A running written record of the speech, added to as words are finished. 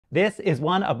This is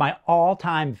one of my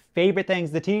all-time favorite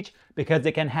things to teach because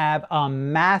it can have a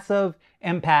massive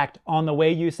impact on the way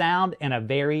you sound in a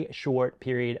very short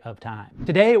period of time.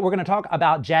 Today, we're going to talk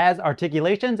about jazz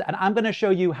articulations, and I'm going to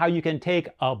show you how you can take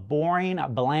a boring,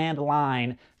 bland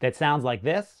line that sounds like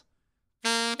this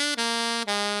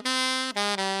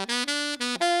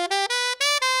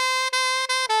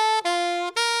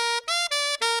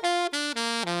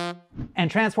and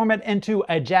transform it into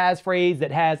a jazz phrase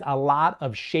that has a lot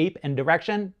of shape and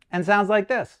direction and sounds like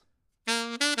this.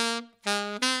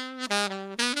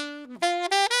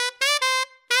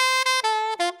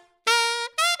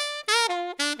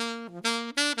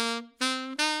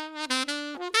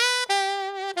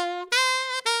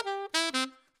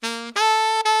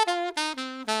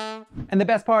 And the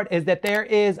best part is that there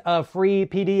is a free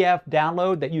PDF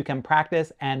download that you can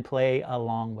practice and play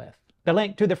along with. The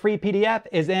link to the free PDF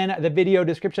is in the video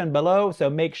description below, so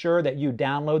make sure that you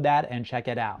download that and check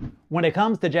it out. When it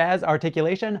comes to jazz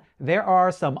articulation, there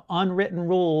are some unwritten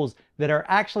rules that are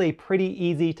actually pretty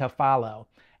easy to follow.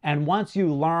 And once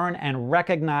you learn and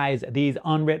recognize these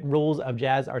unwritten rules of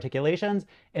jazz articulations,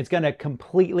 it's going to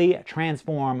completely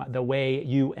transform the way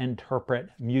you interpret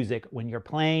music when you're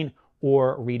playing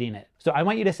or reading it. So I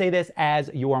want you to say this as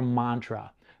your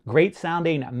mantra. Great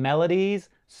sounding melodies,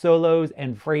 solos,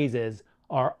 and phrases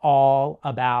are all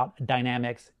about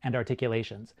dynamics and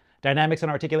articulations. Dynamics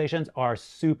and articulations are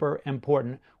super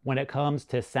important when it comes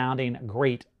to sounding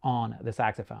great on the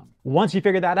saxophone. Once you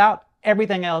figure that out,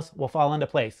 everything else will fall into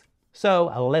place.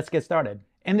 So let's get started.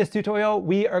 In this tutorial,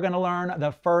 we are going to learn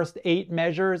the first 8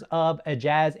 measures of a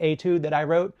jazz etude that I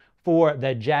wrote for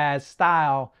the jazz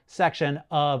style section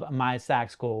of my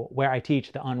sax school, where I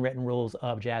teach the unwritten rules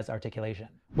of jazz articulation.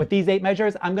 With these 8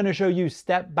 measures, I'm going to show you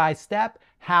step by step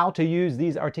how to use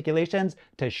these articulations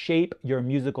to shape your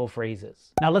musical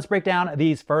phrases. Now let's break down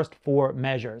these first 4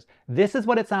 measures. This is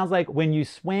what it sounds like when you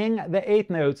swing the 8th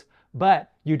notes,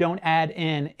 but you don't add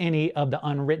in any of the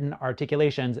unwritten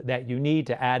articulations that you need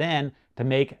to add in to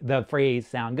make the phrase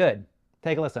sound good.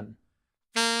 Take a listen.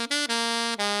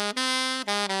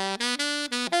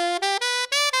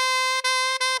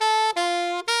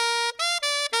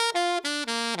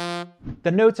 The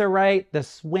notes are right, the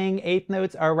swing 8th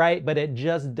notes are right, but it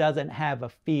just doesn't have a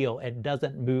feel. It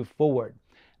doesn't move forward.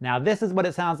 Now this is what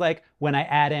it sounds like when I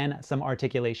add in some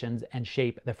articulations and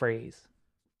shape the phrase.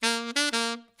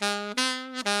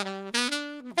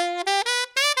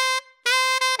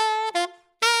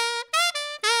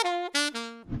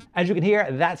 As you can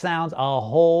hear, that sounds a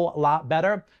whole lot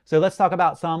better. So let's talk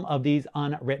about some of these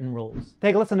unwritten rules.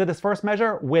 Take a listen to this first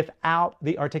measure without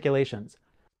the articulations.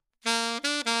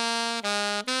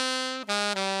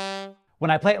 When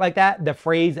I play it like that, the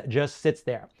phrase just sits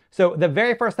there. So the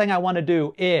very first thing I want to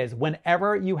do is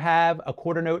whenever you have a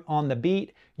quarter note on the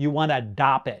beat, you want to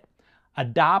dop it. A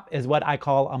dop is what I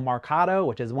call a marcato,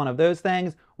 which is one of those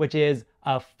things, which is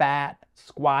a fat,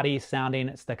 squatty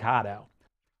sounding staccato.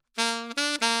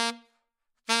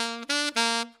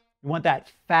 You want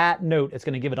that fat note. It's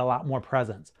going to give it a lot more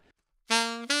presence.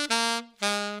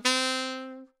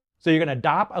 So you're going to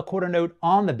dop a quarter note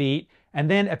on the beat. And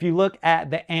then if you look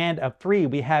at the and of 3,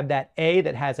 we have that A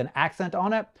that has an accent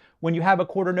on it. When you have a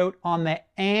quarter note on the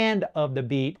and of the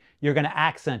beat, you're going to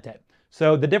accent it.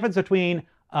 So the difference between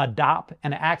a dop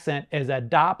and an accent is a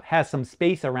dop has some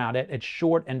space around it. It's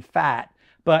short and fat,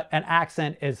 but an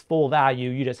accent is full value.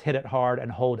 You just hit it hard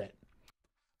and hold it.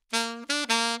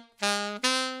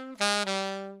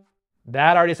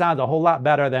 That already sounds a whole lot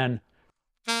better than.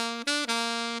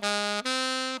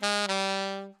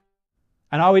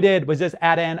 And all we did was just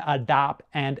add in a dop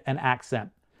and an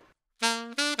accent.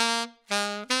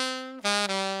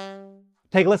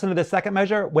 Take a listen to the second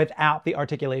measure without the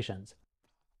articulations.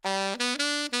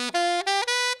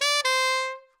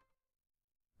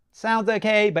 Sounds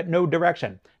okay, but no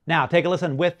direction. Now take a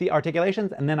listen with the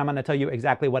articulations, and then I'm going to tell you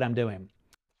exactly what I'm doing.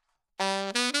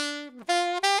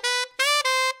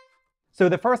 So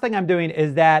the first thing I'm doing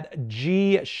is that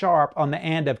G sharp on the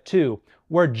and of 2.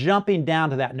 We're jumping down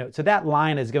to that note. So that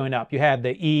line is going up. You have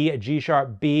the E, G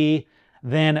sharp, B,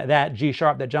 then that G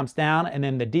sharp that jumps down, and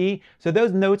then the D. So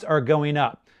those notes are going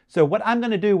up. So what I'm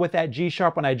going to do with that G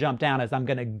sharp when I jump down is I'm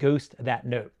going to ghost that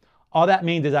note. All that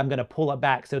means is I'm going to pull it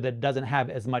back so that it doesn't have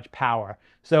as much power.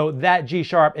 So that G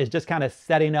sharp is just kind of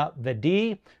setting up the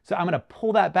D. So I'm going to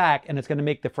pull that back, and it's going to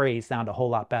make the phrase sound a whole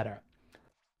lot better.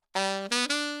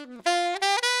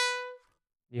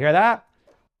 You hear that?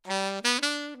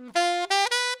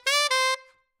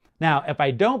 Now, if I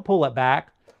don't pull it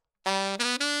back,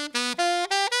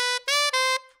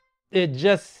 it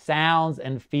just sounds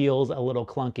and feels a little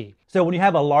clunky. So when you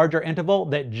have a larger interval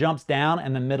that jumps down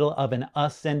in the middle of an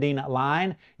ascending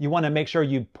line, you want to make sure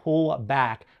you pull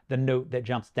back the note that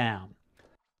jumps down.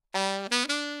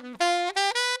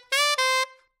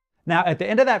 Now at the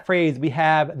end of that phrase, we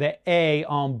have the A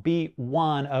on beat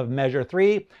 1 of measure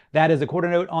 3. That is a quarter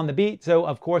note on the beat, so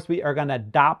of course we are going to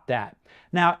adopt that.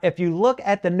 Now if you look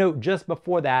at the note just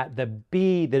before that, the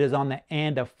B that is on the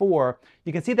and of 4,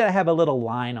 you can see that I have a little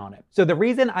line on it. So the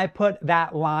reason I put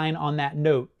that line on that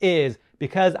note is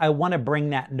because I want to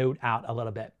bring that note out a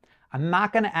little bit. I'm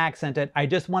not going to accent it, I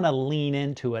just want to lean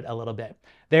into it a little bit.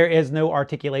 There is no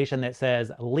articulation that says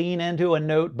lean into a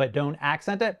note but don't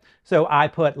accent it, so I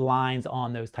put lines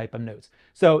on those type of notes.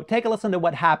 So take a listen to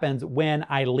what happens when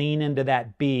I lean into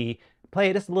that B, play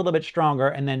it just a little bit stronger,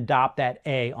 and then adopt that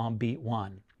A on beat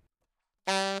 1.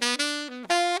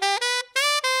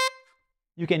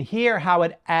 You can hear how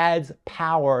it adds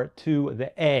power to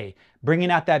the A.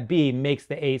 Bringing out that B makes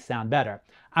the A sound better.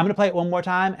 I'm going to play it one more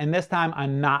time, and this time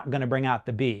I'm not going to bring out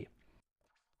the B.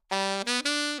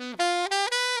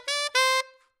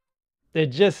 It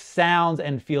just sounds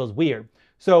and feels weird.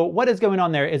 So what is going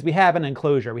on there is we have an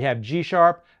enclosure. We have G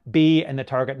sharp, B, and the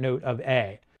target note of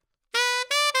A.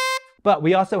 But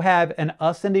we also have an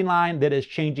ascending line that is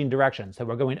changing direction. So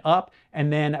we're going up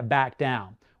and then back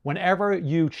down. Whenever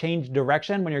you change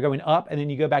direction, when you're going up and then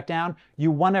you go back down,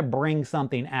 you want to bring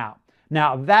something out.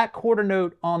 Now that quarter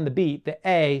note on the beat, the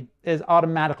A, is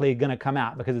automatically going to come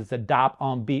out because it's a dop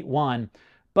on beat 1.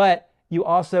 But you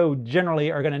also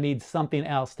generally are going to need something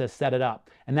else to set it up.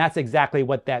 And that's exactly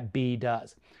what that B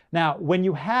does. Now, when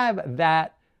you have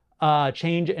that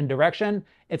change in direction,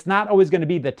 it's not always going to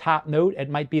be the top note. It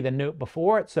might be the note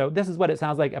before it. So this is what it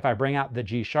sounds like if I bring out the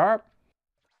G sharp.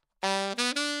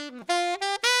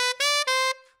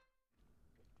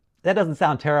 That doesn't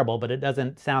sound terrible, but it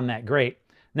doesn't sound that great.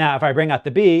 Now, if I bring out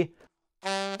the B,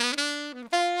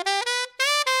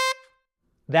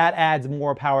 that adds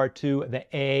more power to the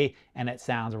A, and it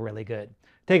sounds really good.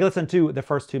 Take a listen to the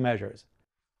first two measures.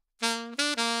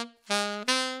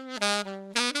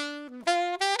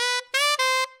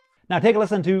 Now take a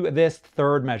listen to this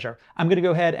third measure. I'm going to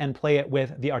go ahead and play it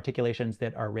with the articulations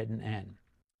that are written in.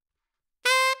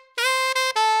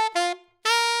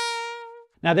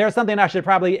 Now there's something I should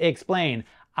probably explain.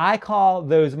 I call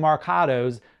those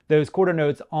marcatos, those quarter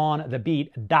notes on the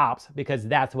beat, dops, because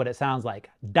that's what it sounds like,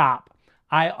 dop.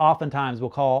 I oftentimes will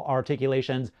call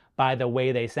articulations by the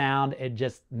way they sound. It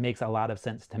just makes a lot of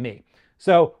sense to me.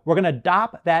 So we're going to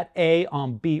dop that A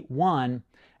on beat 1.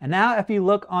 And now if you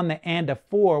look on the and of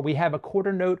 4, we have a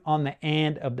quarter note on the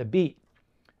and of the beat.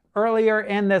 Earlier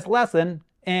in this lesson,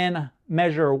 in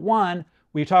measure 1,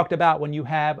 we talked about when you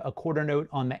have a quarter note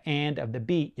on the and of the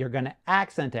beat, you're going to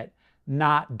accent it,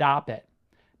 not dop it.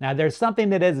 Now there's something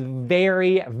that is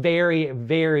very, very,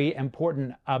 very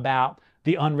important about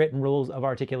the unwritten rules of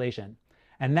articulation.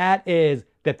 And that is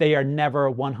that they are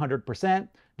never 100%.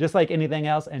 Just like anything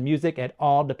else in music, it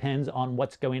all depends on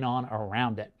what's going on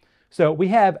around it. So we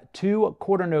have two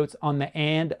quarter notes on the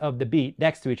and of the beat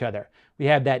next to each other. We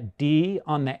have that D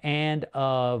on the and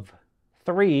of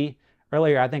 3.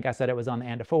 Earlier, I think I said it was on the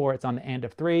and of 4. It's on the and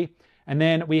of 3. And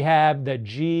then we have the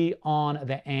G on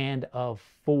the and of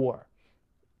 4.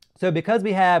 So because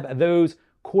we have those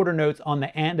quarter notes on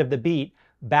the and of the beat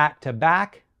back to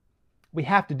back, we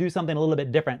have to do something a little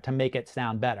bit different to make it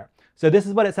sound better. So this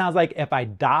is what it sounds like if I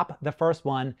dop the first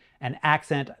one and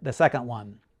accent the second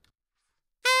one.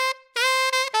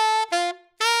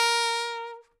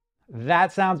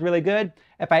 That sounds really good.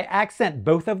 If I accent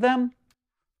both of them,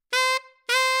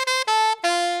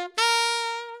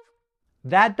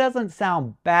 that doesn't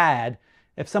sound bad.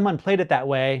 If someone played it that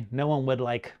way, no one would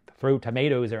like throw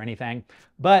tomatoes or anything,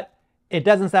 but it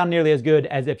doesn't sound nearly as good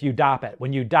as if you dop it.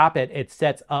 When you dop it, it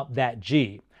sets up that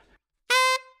G.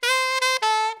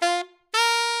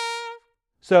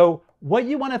 So what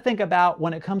you want to think about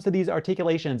when it comes to these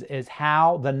articulations is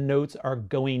how the notes are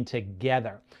going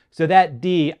together. So that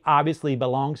D obviously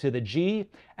belongs to the G,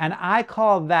 and I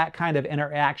call that kind of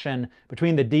interaction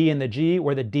between the D and the G,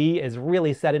 where the D is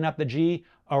really setting up the G,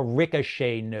 a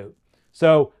ricochet note.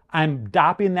 So I'm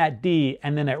dopping that D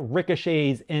and then it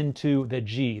ricochets into the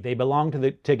G. They belong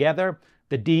together.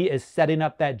 The D is setting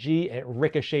up that G, it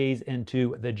ricochets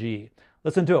into the G.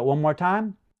 Listen to it one more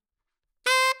time.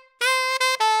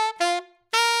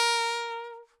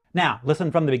 Now,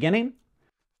 listen from the beginning.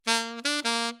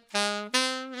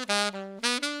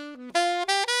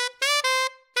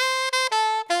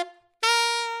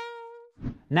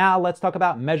 Now let's talk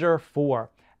about measure 4.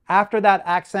 After that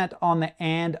accent on the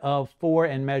and of 4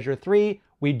 in measure 3,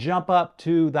 we jump up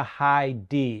to the high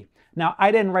D. Now,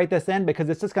 I didn't write this in because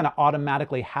it's just going to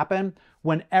automatically happen.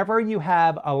 Whenever you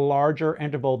have a larger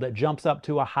interval that jumps up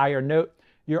to a higher note,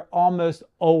 you're almost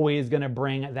always going to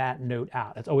bring that note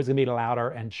out. It's always going to be louder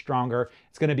and stronger.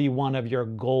 It's going to be one of your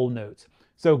goal notes.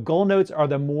 So goal notes are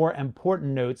the more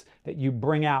important notes that you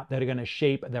bring out that are going to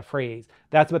shape the phrase.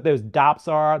 That's what those dops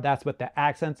are. That's what the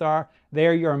accents are.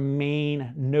 They're your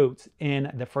main notes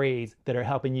in the phrase that are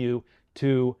helping you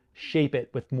to shape it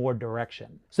with more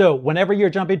direction. So whenever you're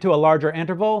jumping to a larger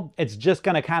interval, it's just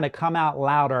going to kind of come out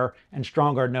louder and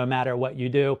stronger no matter what you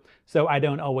do. So I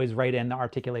don't always write in the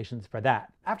articulations for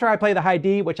that. After I play the high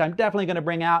D, which I'm definitely going to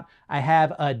bring out, I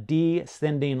have a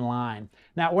descending line.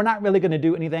 Now, we're not really going to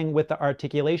do anything with the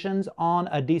articulations on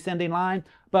a descending line,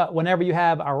 but whenever you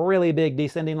have a really big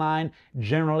descending line,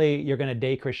 generally you're going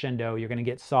to decrescendo. You're going to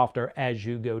get softer as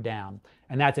you go down.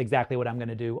 And that's exactly what I'm going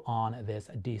to do on this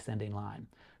descending line.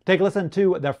 Take a listen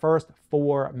to the first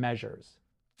 4 measures.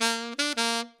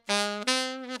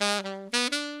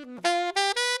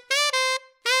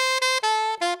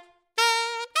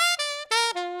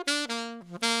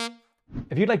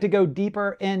 If you'd like to go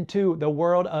deeper into the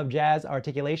world of jazz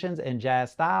articulations and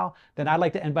jazz style, then I'd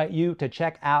like to invite you to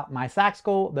check out my sax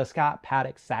school, the Scott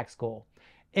Paddock Sax School.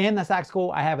 In the sax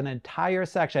school, I have an entire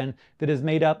section that is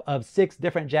made up of 6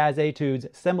 different jazz etudes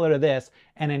similar to this,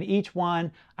 and in each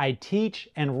one, I teach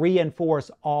and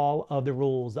reinforce all of the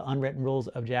rules, the unwritten rules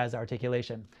of jazz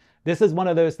articulation. This is one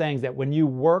of those things that when you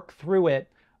work through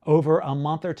it over a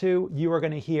month or 2, you are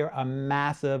going to hear a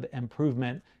massive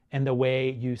improvement in the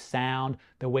way you sound,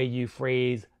 the way you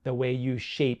phrase, the way you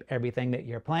shape everything that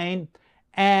you're playing.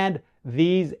 And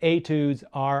these etudes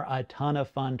are a ton of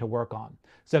fun to work on.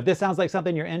 So if this sounds like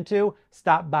something you're into,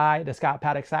 stop by the Scott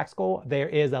Paddock Sax School. There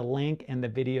is a link in the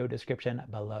video description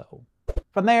below.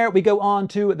 From there, we go on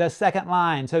to the second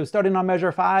line. So starting on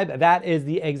measure 5, that is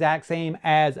the exact same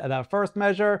as the first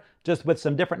measure, just with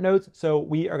some different notes. So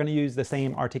we are going to use the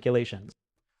same articulations.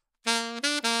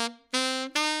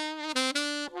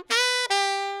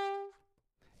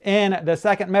 In the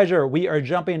second measure, we are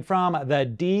jumping from the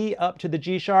D up to the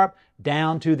G sharp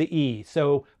down to the E.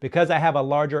 So because I have a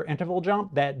larger interval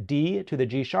jump, that D to the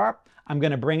G sharp, I'm going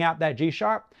to bring out that G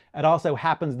sharp. It also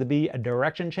happens to be a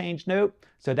direction change note,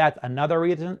 so that's another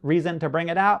reason to bring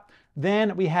it out.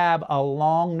 Then we have a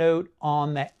long note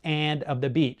on the end of the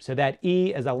beat. So that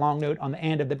E is a long note on the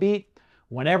end of the beat.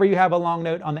 Whenever you have a long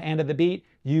note on the end of the beat,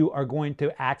 you are going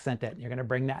to accent it. You're going to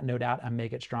bring that note out and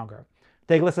make it stronger.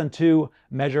 Take a listen to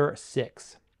measure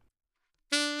 6.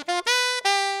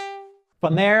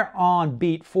 From there on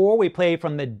beat 4, we play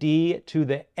from the D to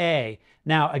the A.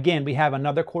 Now, again, we have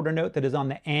another quarter note that is on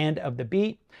the end of the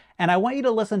beat. And I want you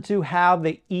to listen to how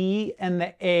the E and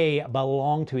the A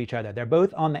belong to each other. They're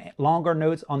both on the longer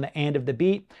notes on the end of the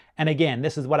beat. And again,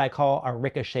 this is what I call a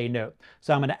ricochet note.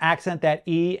 So I'm going to accent that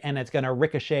E and it's going to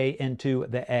ricochet into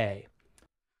the A.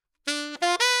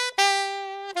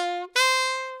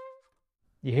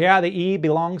 You hear how the E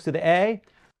belongs to the A?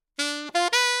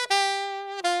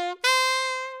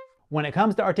 When it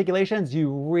comes to articulations,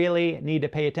 you really need to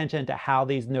pay attention to how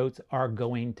these notes are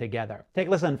going together. Take a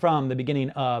listen from the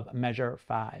beginning of measure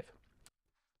 5.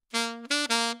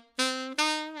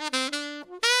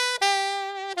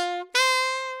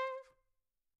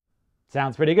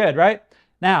 Sounds pretty good, right?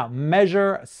 Now,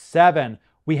 measure 7.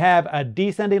 We have a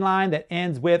descending line that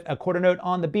ends with a quarter note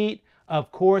on the beat.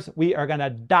 Of course, we are going to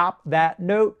dop that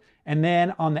note. And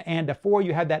then on the and of 4,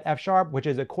 you have that F sharp, which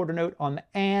is a quarter note on the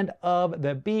and of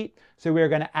the beat. So we're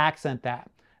going to accent that.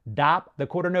 Dop the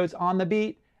quarter notes on the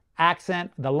beat,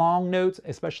 accent the long notes,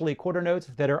 especially quarter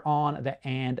notes that are on the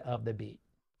and of the beat.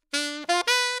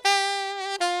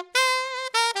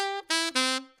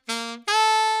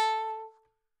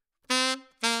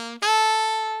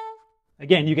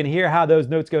 Again, you can hear how those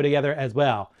notes go together as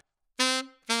well.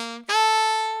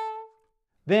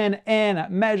 Then in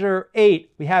measure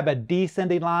 8, we have a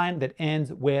descending line that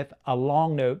ends with a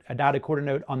long note, a dotted quarter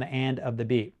note on the and of the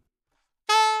beat.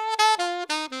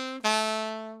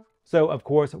 So of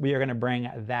course, we are going to bring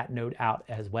that note out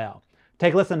as well.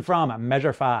 Take a listen from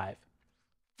measure 5.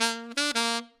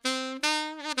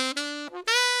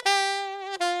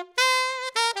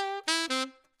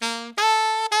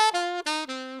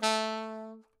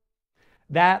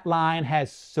 That line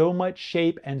has so much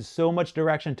shape and so much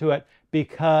direction to it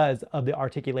because of the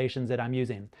articulations that I'm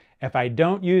using. If I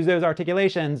don't use those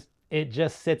articulations, it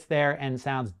just sits there and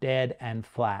sounds dead and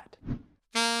flat.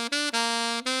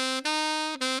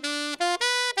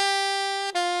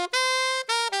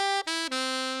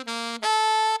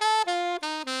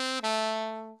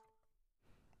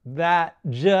 That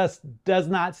just does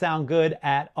not sound good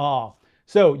at all.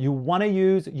 So you want to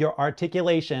use your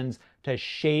articulations to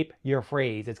shape your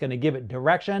phrase. It's going to give it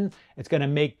direction. It's going to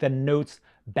make the notes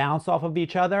bounce off of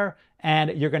each other,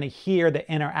 and you're going to hear the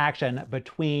interaction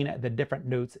between the different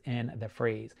notes in the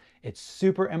phrase. It's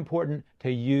super important to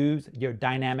use your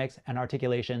dynamics and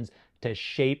articulations to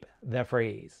shape the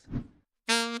phrase.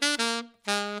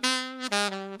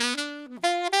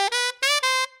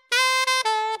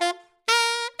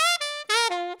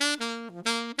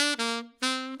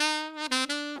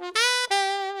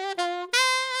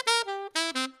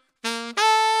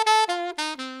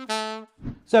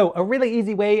 So a really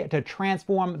easy way to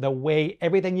transform the way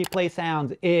everything you play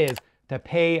sounds is to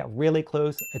pay really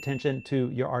close attention to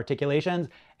your articulations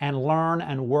and learn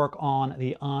and work on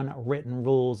the unwritten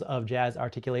rules of jazz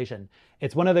articulation.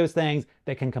 It's one of those things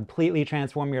that can completely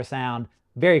transform your sound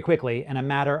very quickly in a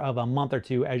matter of a month or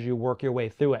two as you work your way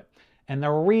through it. And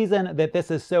the reason that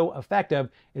this is so effective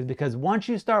is because once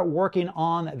you start working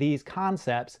on these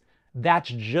concepts, that's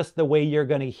just the way you're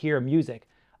going to hear music.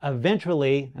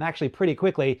 Eventually, and actually pretty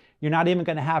quickly, you're not even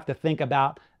going to have to think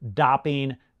about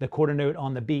dopping the quarter note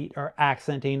on the beat or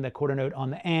accenting the quarter note on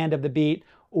the end of the beat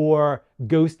or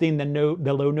ghosting the note,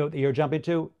 the low note that you're jumping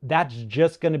to. That's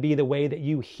just going to be the way that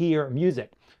you hear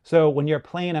music. So when you're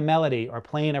playing a melody or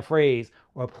playing a phrase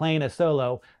or playing a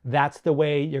solo, that's the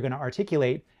way you're going to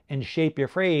articulate and shape your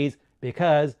phrase,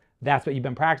 because that's what you've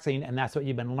been practicing and that's what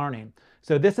you've been learning.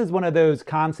 So this is one of those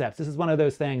concepts. This is one of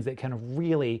those things that can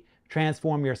really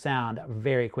transform your sound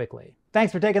very quickly.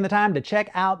 Thanks for taking the time to check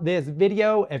out this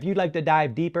video. If you'd like to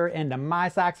dive deeper into my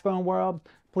saxophone world,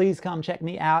 please come check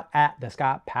me out at the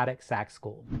Scott Paddock Sax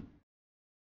School.